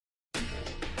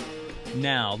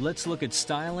Now, let's look at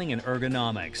styling and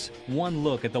ergonomics. One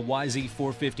look at the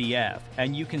YZ450F,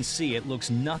 and you can see it looks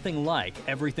nothing like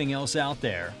everything else out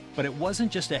there. But it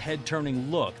wasn't just a head-turning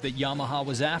look that Yamaha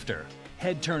was after.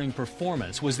 Head-turning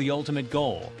performance was the ultimate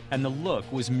goal, and the look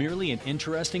was merely an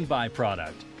interesting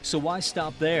byproduct. So why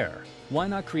stop there? Why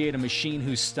not create a machine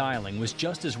whose styling was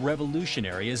just as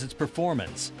revolutionary as its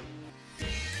performance?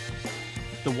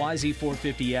 The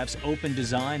YZ450F's open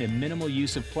design and minimal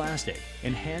use of plastic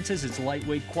enhances its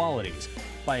lightweight qualities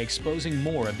by exposing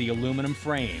more of the aluminum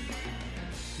frame.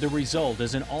 The result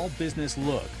is an all-business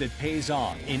look that pays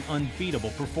off in unbeatable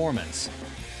performance.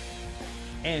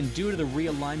 And due to the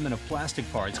realignment of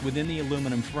plastic parts within the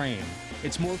aluminum frame,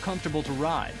 it's more comfortable to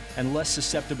ride and less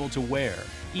susceptible to wear,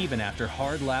 even after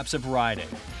hard laps of riding.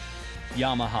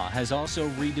 Yamaha has also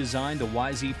redesigned the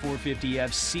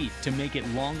YZ450F seat to make it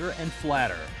longer and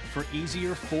flatter for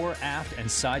easier fore, aft,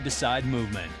 and side-to-side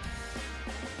movement.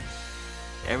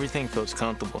 Everything feels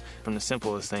comfortable, from the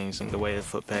simplest things, the way the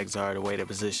foot pegs are, the way the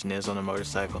position is on a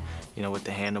motorcycle, with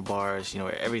the handlebars,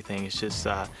 everything is just,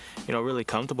 really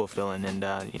comfortable feeling. And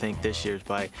I think this year's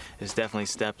bike has definitely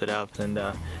stepped it up, and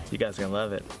you guys are gonna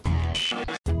love it.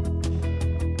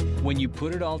 When you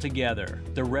put it all together,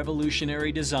 the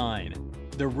revolutionary design,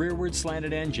 the rearward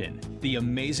slanted engine, the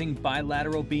amazing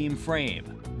bilateral beam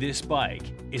frame, this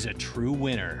bike is a true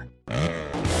winner.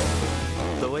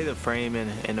 The way the frame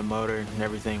and the motor and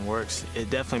everything works, it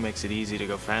definitely makes it easy to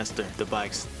go faster. The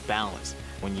bike's balanced.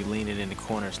 When you lean it in the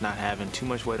corners, not having too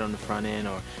much weight on the front end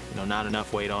or not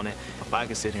enough weight on it. If I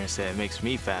can sit here and say it makes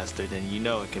me faster, then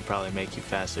it can probably make you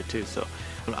faster too. So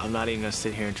I'm not even gonna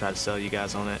sit here and try to sell you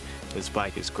guys on it. This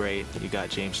bike is great. You got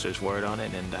James's word on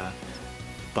it, and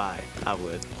buy it. I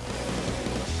would.